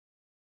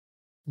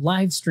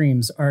Live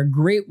streams are a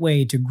great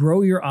way to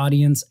grow your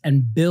audience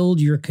and build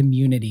your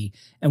community.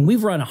 And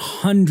we've run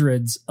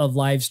hundreds of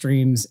live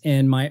streams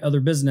in my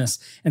other business.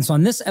 And so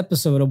on this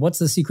episode of What's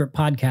the Secret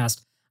podcast,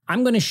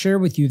 I'm going to share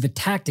with you the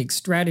tactics,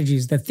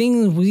 strategies, the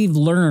things we've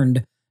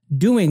learned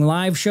doing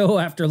live show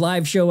after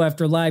live show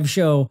after live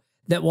show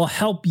that will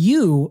help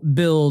you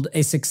build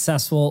a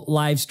successful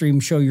live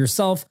stream show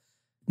yourself,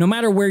 no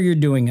matter where you're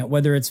doing it,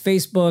 whether it's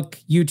Facebook,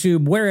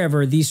 YouTube,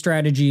 wherever, these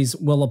strategies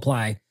will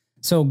apply.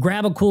 So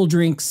grab a cool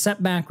drink,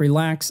 sit back,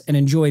 relax, and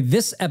enjoy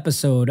this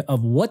episode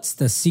of What's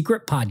the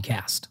Secret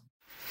podcast.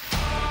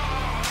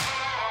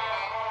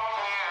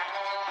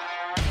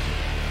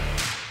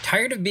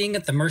 Tired of being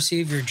at the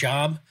mercy of your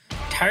job?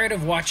 Tired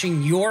of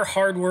watching your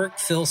hard work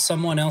fill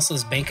someone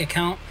else's bank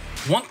account?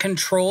 Want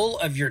control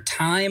of your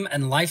time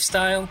and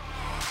lifestyle?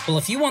 Well,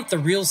 if you want the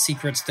real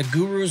secrets the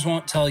gurus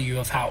won't tell you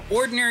of how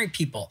ordinary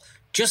people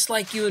just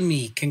like you and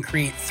me can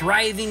create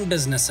thriving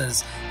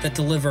businesses that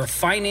deliver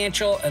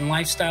financial and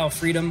lifestyle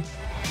freedom,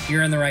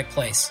 you're in the right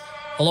place.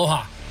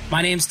 Aloha,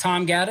 my name's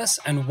Tom Gaddis,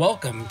 and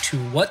welcome to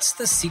What's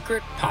the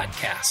Secret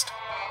podcast.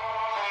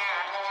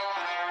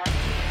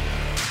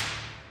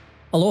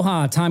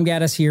 Aloha, Tom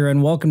Gaddis here,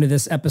 and welcome to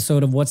this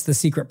episode of What's the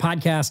Secret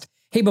podcast.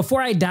 Hey,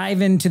 before I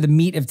dive into the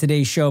meat of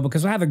today's show,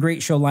 because I have a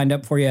great show lined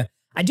up for you,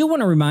 I do want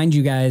to remind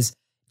you guys,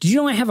 did you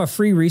know I have a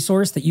free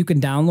resource that you can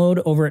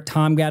download over at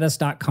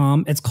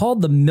tomgaddis.com? It's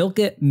called the Milk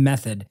It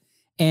Method,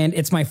 and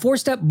it's my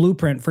 4-step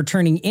blueprint for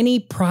turning any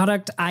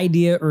product,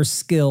 idea, or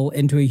skill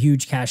into a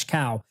huge cash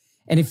cow.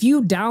 And if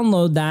you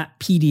download that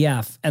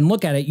PDF and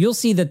look at it, you'll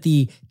see that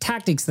the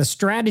tactics, the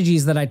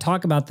strategies that I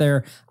talk about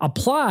there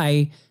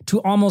apply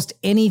to almost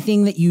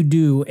anything that you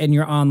do in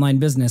your online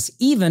business,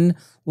 even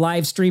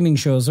live streaming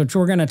shows, which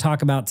we're going to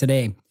talk about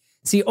today.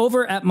 See,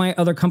 over at my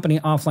other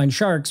company, Offline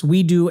Sharks,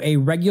 we do a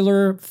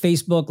regular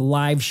Facebook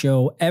live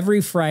show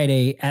every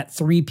Friday at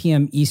 3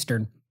 p.m.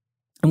 Eastern.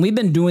 And we've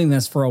been doing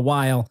this for a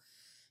while,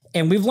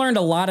 and we've learned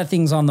a lot of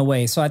things on the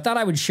way. So I thought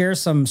I would share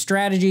some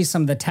strategies,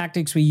 some of the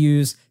tactics we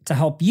use to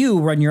help you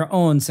run your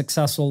own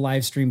successful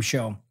live stream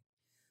show.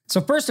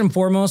 So first and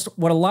foremost,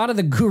 what a lot of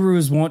the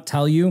gurus won't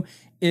tell you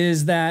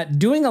is that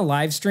doing a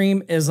live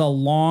stream is a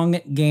long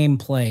game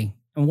play.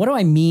 And what do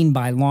I mean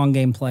by long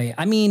game play?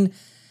 I mean,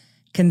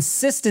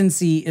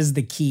 consistency is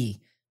the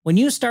key. When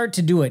you start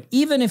to do it,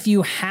 even if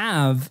you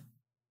have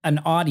an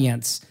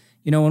audience,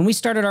 when we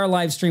started our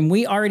live stream,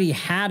 we already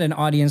had an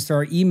audience through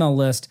our email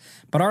list,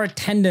 but our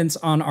attendance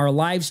on our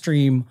live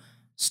stream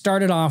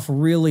started off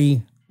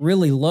really,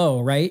 really low,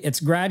 right?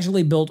 It's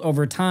gradually built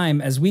over time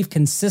as we've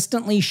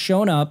consistently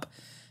shown up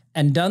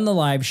and done the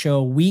live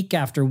show week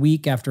after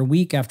week after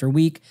week after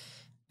week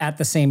at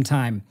the same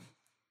time.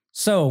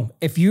 So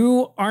if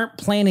you aren't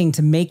planning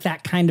to make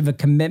that kind of a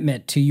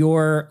commitment to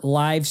your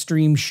live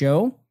stream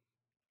show,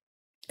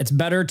 it's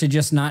better to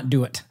just not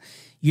do it.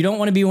 You don't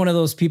want to be one of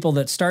those people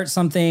that start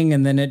something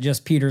and then it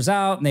just peters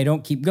out and they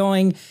don't keep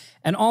going.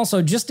 And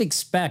also just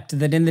expect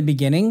that in the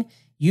beginning,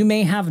 you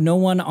may have no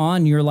one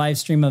on your live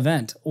stream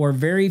event or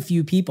very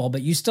few people,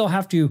 but you still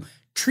have to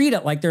treat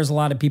it like there's a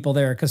lot of people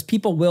there because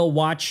people will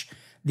watch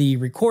the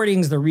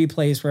recordings, the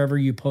replays, wherever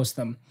you post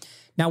them.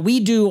 Now, we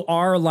do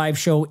our live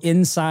show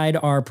inside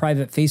our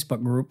private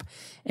Facebook group,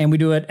 and we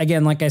do it,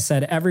 again, like I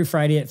said, every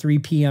Friday at 3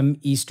 p.m.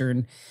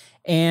 Eastern.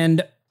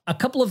 And a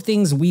couple of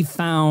things we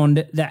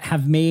found that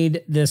have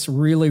made this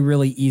really,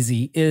 really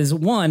easy is,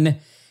 one,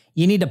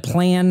 you need to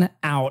plan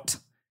out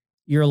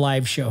your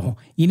live show.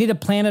 You need to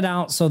plan it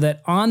out so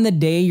that on the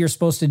day you're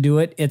supposed to do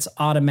it, it's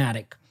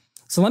automatic.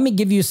 So let me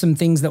give you some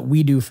things that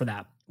we do for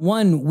that.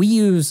 One, we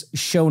use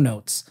show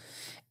notes.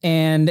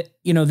 And,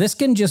 this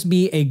can just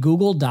be a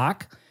Google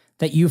Doc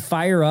that you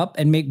fire up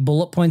and make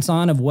bullet points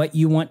on of what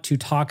you want to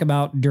talk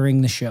about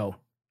during the show.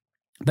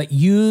 But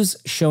use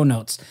show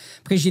notes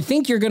because you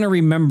think you're going to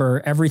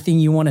remember everything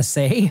you want to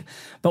say.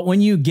 But when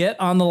you get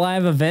on the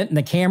live event and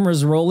the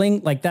camera's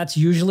rolling, that's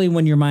usually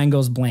when your mind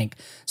goes blank.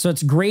 So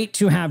it's great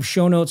to have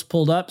show notes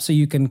pulled up so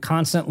you can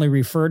constantly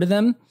refer to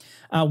them.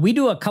 We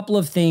do a couple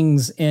of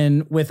things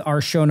with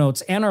our show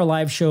notes and our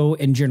live show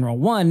in general.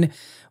 One,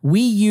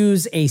 we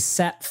use a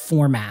set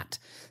format.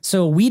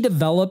 So we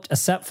developed a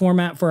set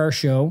format for our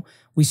show.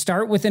 We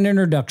start with an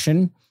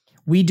introduction.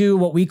 We do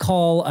what we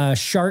call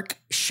shark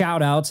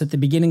shout outs at the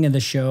beginning of the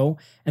show.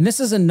 And this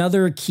is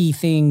another key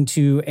thing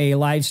to a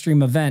live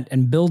stream event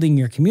and building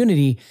your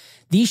community.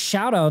 These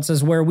shout outs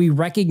is where we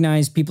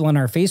recognize people in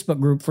our Facebook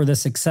group for the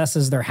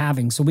successes they're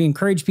having. So we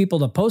encourage people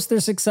to post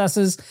their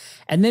successes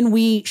and then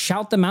we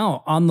shout them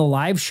out on the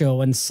live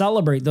show and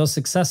celebrate those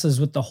successes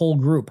with the whole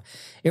group.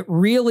 It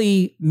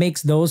really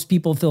makes those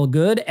people feel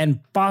good and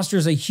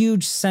fosters a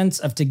huge sense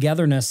of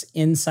togetherness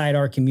inside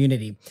our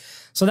community.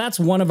 So that's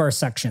one of our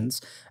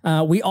sections.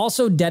 We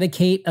also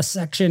dedicate a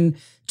section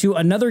to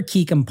another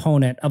key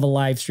component of a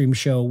live stream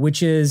show,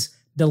 which is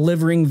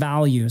delivering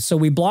value. So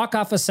we block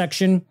off a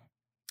section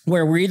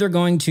where we're either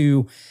going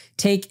to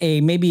take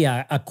maybe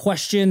a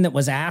question that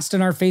was asked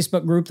in our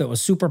Facebook group that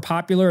was super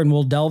popular and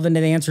we'll delve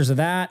into the answers of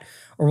that,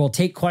 or we'll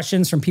take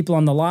questions from people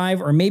on the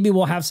live, or maybe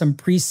we'll have some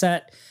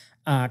preset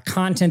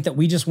content that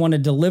we just want to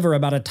deliver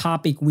about a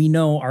topic we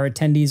know our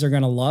attendees are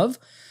going to love.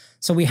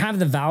 So we have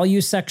the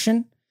value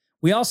section.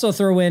 We also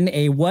throw in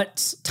a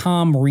What's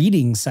Tom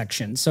Reading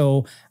section.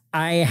 So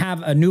I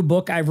have a new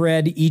book I've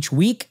read each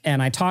week,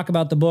 and I talk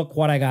about the book,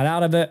 what I got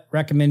out of it,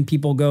 recommend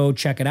people go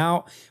check it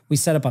out. We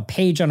set up a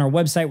page on our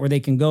website where they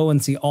can go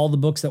and see all the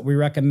books that we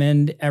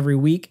recommend every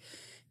week.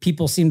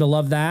 People seem to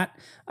love that.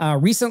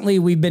 Recently,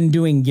 we've been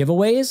doing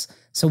giveaways.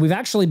 So we've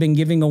actually been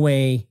giving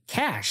away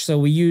cash. So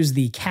we use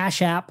the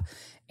Cash App,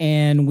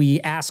 and we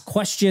ask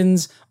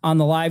questions on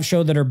the live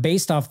show that are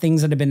based off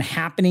things that have been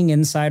happening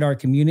inside our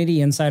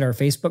community, inside our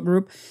Facebook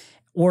group,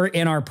 or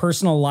in our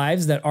personal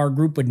lives that our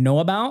group would know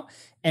about.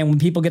 And when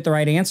people get the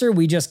right answer,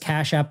 we just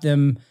Cash App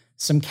them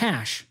some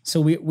cash. So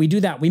we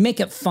do that. We make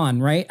it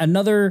fun, right?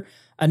 Another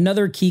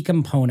key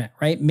component,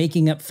 right?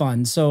 Making it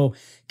fun. So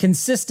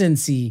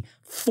consistency,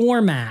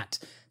 format,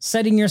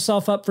 setting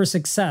yourself up for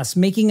success,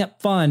 making it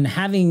fun,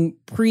 having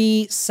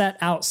pre-set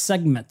out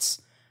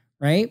segments,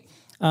 right?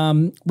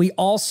 We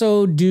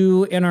also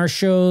do in our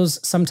shows,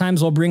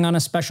 sometimes we'll bring on a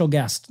special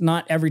guest.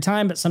 Not every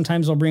time, but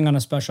sometimes we'll bring on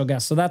a special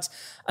guest. So that's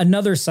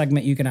another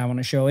segment you can have on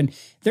a show. And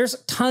there's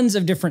tons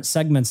of different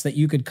segments that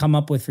you could come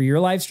up with for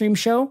your live stream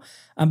show.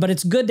 But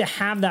it's good to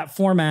have that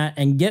format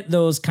and get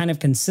those kind of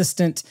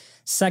consistent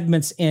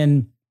segments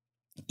in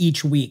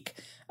each week.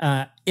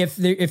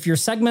 If your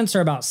segments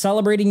are about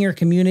celebrating your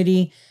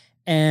community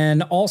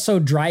and also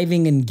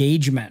driving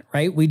engagement,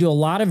 right? We do a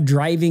lot of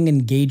driving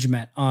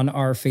engagement on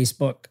our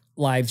Facebook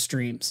live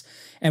streams.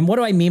 And what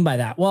do I mean by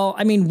that? Well,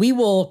 I mean, we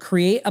will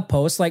create a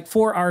post, like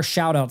for our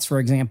shout outs, for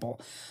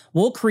example,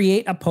 we'll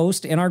create a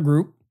post in our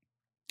group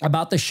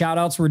about the shout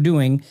outs we're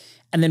doing.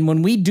 And then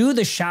when we do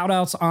the shout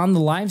outs on the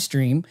live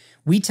stream,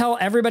 we tell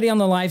everybody on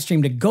the live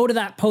stream to go to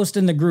that post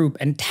in the group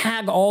and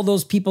tag all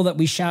those people that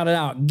we shouted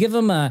out. Give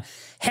them a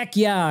heck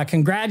yeah,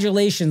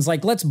 congratulations.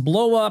 Like, let's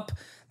blow up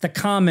the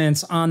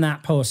comments on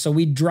that post. So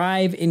we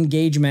drive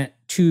engagement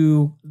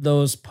to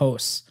those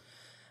posts.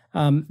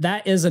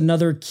 That is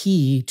another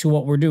key to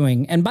what we're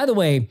doing. And by the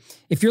way,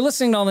 if you're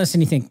listening to all this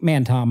and you think,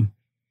 man, Tom,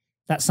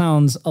 that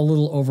sounds a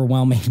little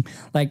overwhelming.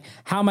 Like,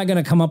 how am I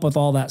going to come up with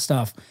all that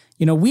stuff?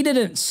 You know, we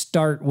didn't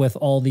start with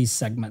all these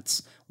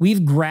segments.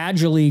 We've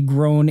gradually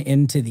grown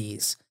into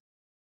these.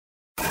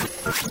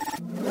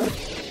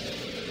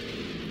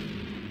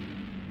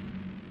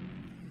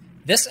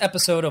 This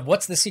episode of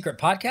What's the Secret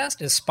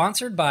podcast is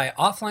sponsored by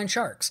Offline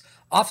Sharks.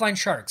 Offline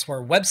Sharks, where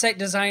website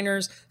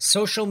designers,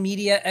 social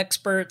media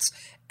experts,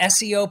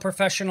 SEO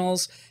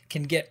professionals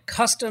can get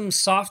custom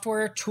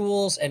software,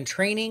 tools, and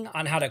training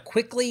on how to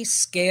quickly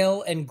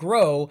scale and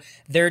grow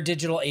their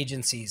digital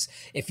agencies.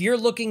 If you're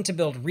looking to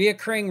build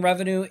reoccurring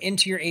revenue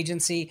into your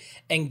agency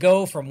and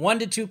go from 1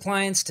 to 2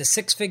 clients to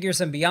 6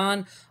 figures and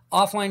beyond,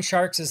 Offline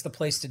Sharks is the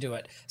place to do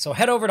it. So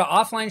head over to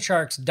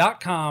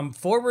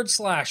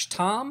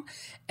offlinesharks.com/Tom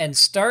and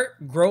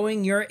start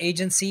growing your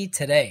agency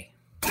today.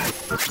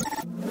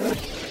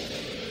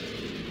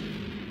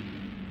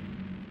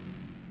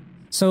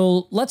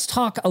 So let's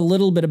talk a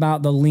little bit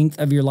about the length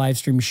of your live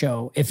stream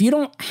show. If you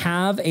don't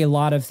have a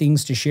lot of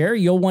things to share,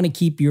 you'll want to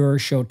keep your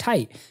show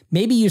tight.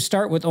 Maybe you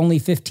start with only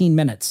 15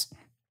 minutes.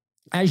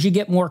 As you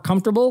get more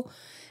comfortable,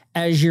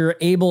 as you're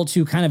able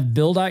to kind of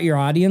build out your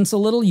audience a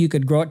little, you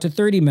could grow it to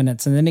 30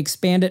 minutes and then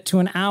expand it to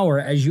an hour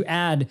as you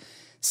add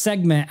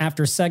segment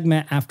after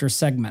segment after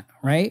segment,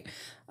 right?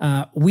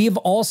 We've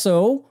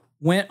also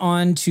went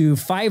on to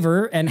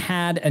Fiverr and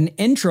had an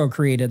intro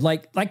created,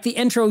 like the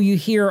intro you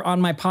hear on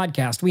my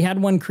podcast. We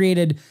had one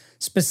created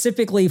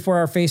specifically for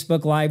our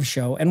Facebook Live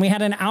show, and we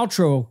had an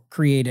outro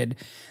created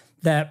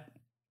that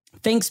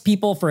thanks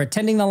people for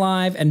attending the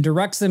live and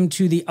directs them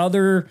to the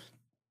other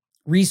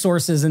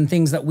resources and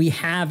things that we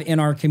have in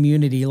our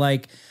community,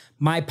 like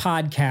my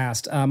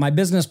podcast, my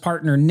business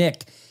partner,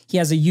 Nick, he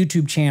has a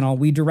YouTube channel.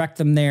 We direct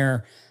them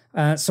there.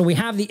 So we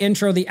have the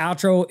intro, the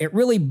outro. It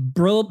really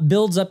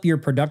builds up your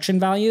production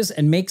values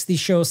and makes the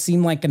show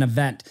seem like an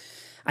event.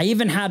 I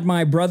even had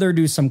my brother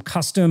do some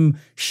custom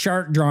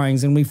shark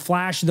drawings, and we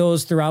flash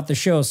those throughout the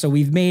show. So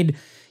we've made,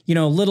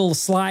 little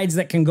slides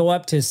that can go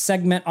up to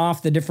segment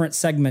off the different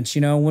segments.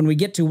 When we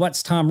get to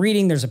What's Tom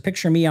Reading, there's a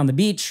picture of me on the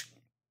beach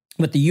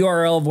with the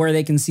URL of where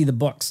they can see the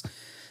books.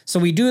 So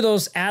we do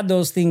add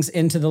those things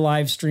into the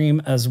live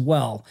stream as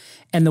well.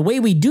 And the way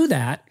we do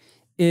that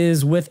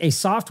is with a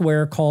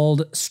software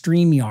called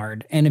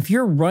StreamYard. And if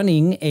you're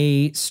running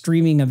a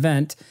streaming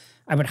event,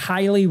 I would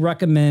highly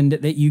recommend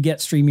that you get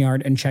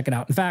StreamYard and check it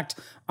out. In fact,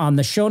 on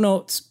the show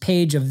notes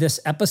page of this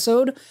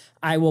episode,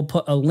 I will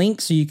put a link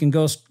so you can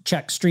go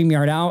check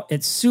StreamYard out.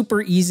 It's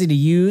super easy to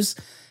use.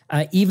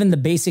 Even the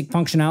basic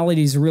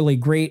functionality is really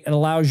great. It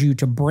allows you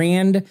to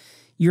brand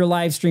your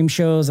live stream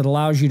shows. It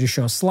allows you to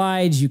show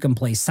slides. You can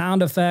play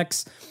sound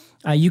effects.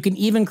 You can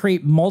even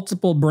create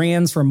multiple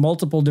brands for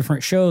multiple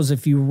different shows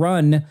if you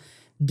run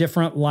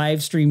different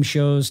live stream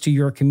shows to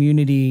your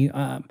community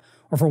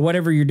or for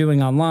whatever you're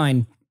doing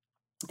online.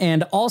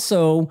 And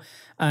also,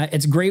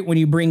 it's great when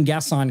you bring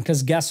guests on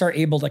because guests are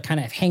able to kind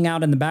of hang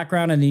out in the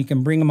background and then you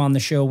can bring them on the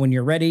show when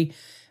you're ready.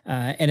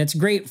 And it's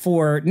great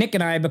for Nick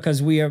and I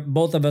because we are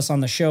both of us on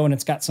the show, and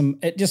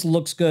it just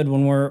looks good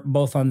when we're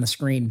both on the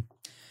screen.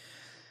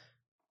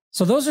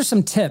 So those are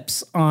some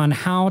tips on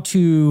how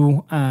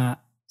to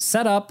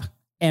set up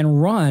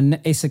and run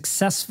a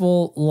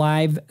successful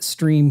live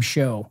stream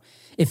show.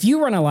 If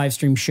you run a live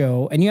stream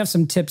show and you have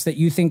some tips that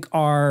you think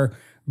are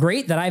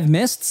great that I've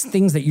missed,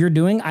 things that you're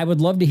doing, I would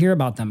love to hear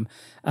about them.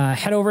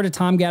 Head over to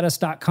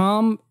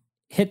tomgaddis.com,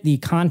 hit the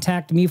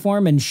contact me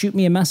form and shoot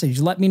me a message.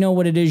 Let me know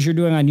what it is you're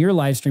doing on your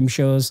live stream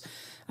shows.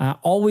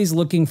 Always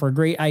looking for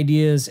great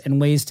ideas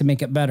and ways to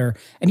make it better.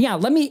 And yeah,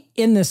 let me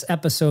end this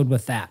episode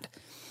with that.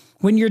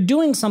 When you're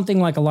doing something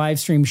like a live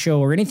stream show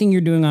or anything you're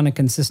doing on a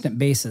consistent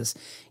basis,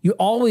 we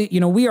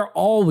are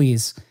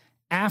always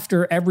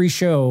after every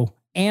show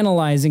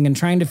analyzing and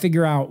trying to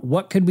figure out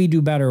what could we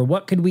do better?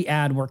 What could we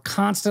add? We're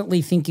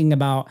constantly thinking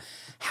about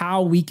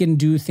how we can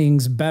do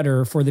things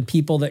better for the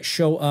people that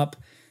show up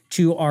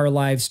to our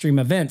live stream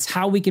events,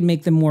 how we can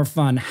make them more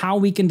fun, how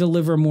we can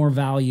deliver more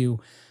value,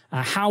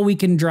 how we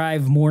can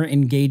drive more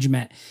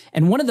engagement.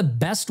 And one of the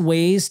best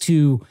ways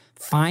to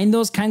find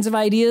those kinds of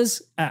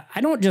ideas, I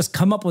don't just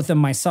come up with them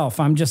myself.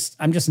 I'm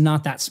just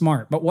not that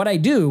smart. But what I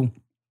do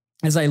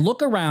is I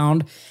look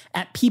around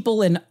at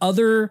people in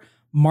other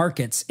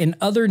markets, in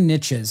other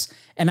niches,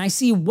 and I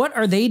see what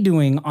are they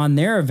doing on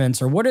their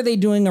events, or what are they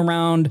doing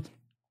around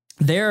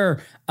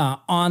their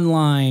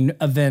online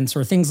events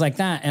or things like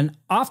that. And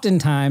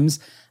oftentimes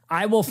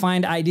I will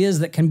find ideas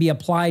that can be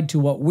applied to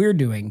what we're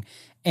doing.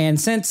 And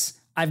since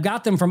I've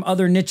got them from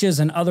other niches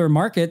and other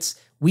markets,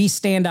 we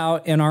stand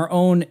out in our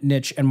own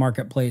niche and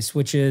marketplace,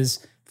 which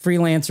is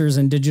freelancers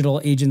and digital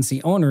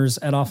agency owners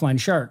at Offline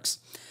Sharks.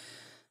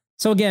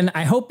 So again,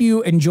 I hope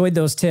you enjoyed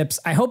those tips.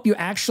 I hope you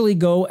actually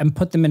go and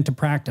put them into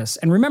practice.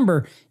 And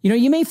remember,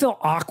 you may feel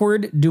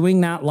awkward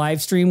doing that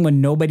live stream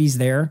when nobody's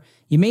there.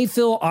 You may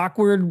feel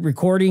awkward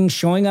recording,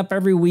 showing up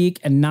every week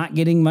and not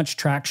getting much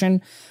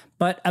traction.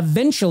 But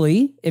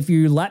eventually, if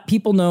you let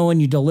people know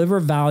and you deliver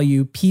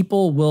value,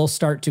 people will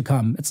start to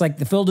come. It's like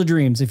the Field of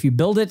Dreams. If you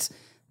build it,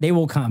 they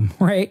will come,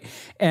 right?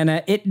 And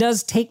it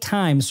does take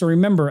time. So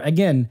remember,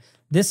 again,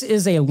 this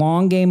is a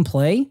long game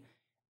play,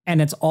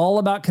 and it's all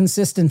about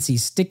consistency,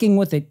 sticking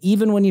with it,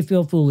 even when you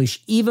feel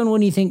foolish, even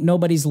when you think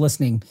nobody's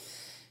listening.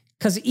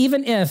 Because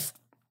even if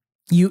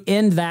you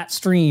end that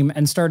stream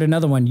and start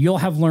another one, you'll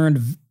have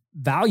learned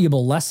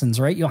valuable lessons,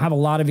 right? You'll have a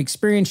lot of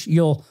experience.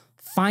 You'll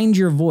find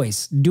your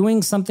voice.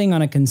 Doing something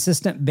on a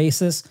consistent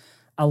basis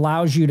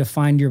allows you to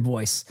find your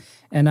voice.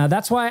 And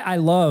that's why I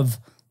love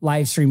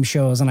live stream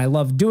shows, and I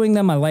love doing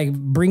them. I like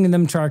bringing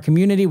them to our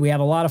community. We have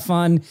a lot of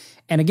fun.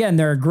 And again,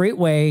 they're a great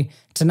way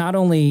to not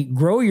only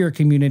grow your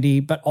community,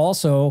 but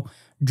also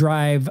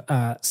drive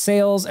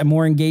sales and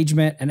more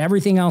engagement and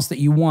everything else that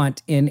you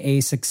want in a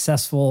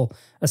successful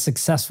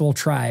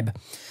tribe.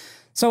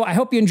 So I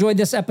hope you enjoyed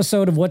this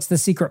episode of What's the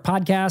Secret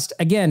Podcast.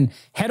 Again,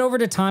 head over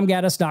to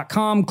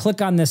tomgaddis.com,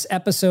 click on this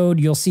episode.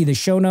 You'll see the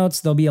show notes.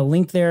 There'll be a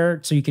link there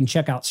so you can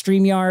check out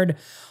StreamYard.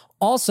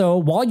 Also,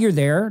 while you're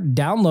there,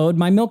 download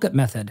my Milk It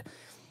method.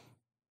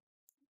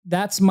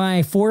 That's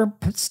my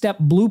 4-step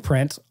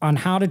blueprint on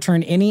how to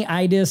turn any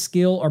idea,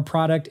 skill, or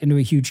product into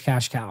a huge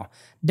cash cow.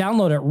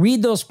 Download it,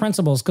 read those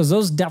principles, because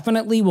those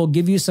definitely will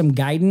give you some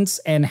guidance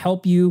and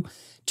help you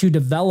to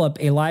develop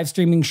a live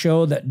streaming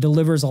show that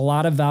delivers a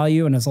lot of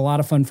value and is a lot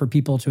of fun for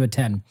people to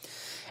attend.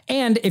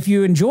 And if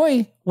you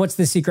enjoy What's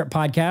the Secret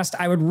Podcast,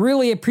 I would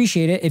really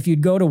appreciate it if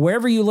you'd go to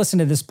wherever you listen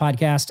to this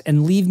podcast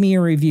and leave me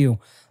a review.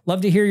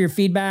 Love to hear your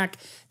feedback.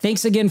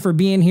 Thanks again for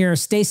being here.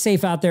 Stay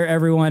safe out there,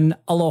 everyone.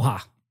 Aloha.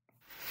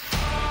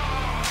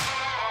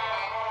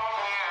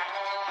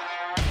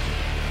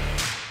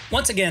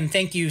 Once again,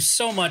 thank you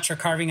so much for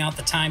carving out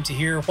the time to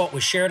hear what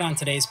was shared on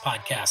today's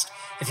podcast.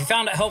 If you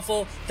found it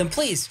helpful, then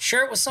please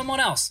share it with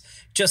someone else.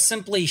 Just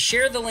simply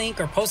share the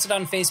link or post it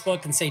on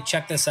Facebook and say,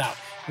 check this out.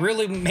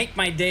 Really make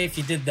my day if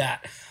you did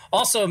that.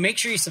 Also, make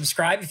sure you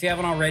subscribe if you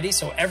haven't already,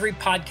 so every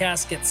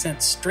podcast gets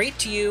sent straight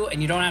to you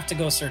and you don't have to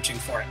go searching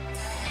for it.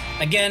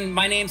 Again,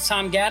 my name's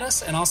Tom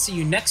Gaddis, and I'll see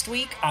you next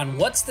week on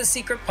What's the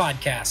Secret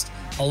Podcast.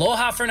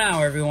 Aloha for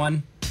now,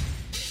 everyone.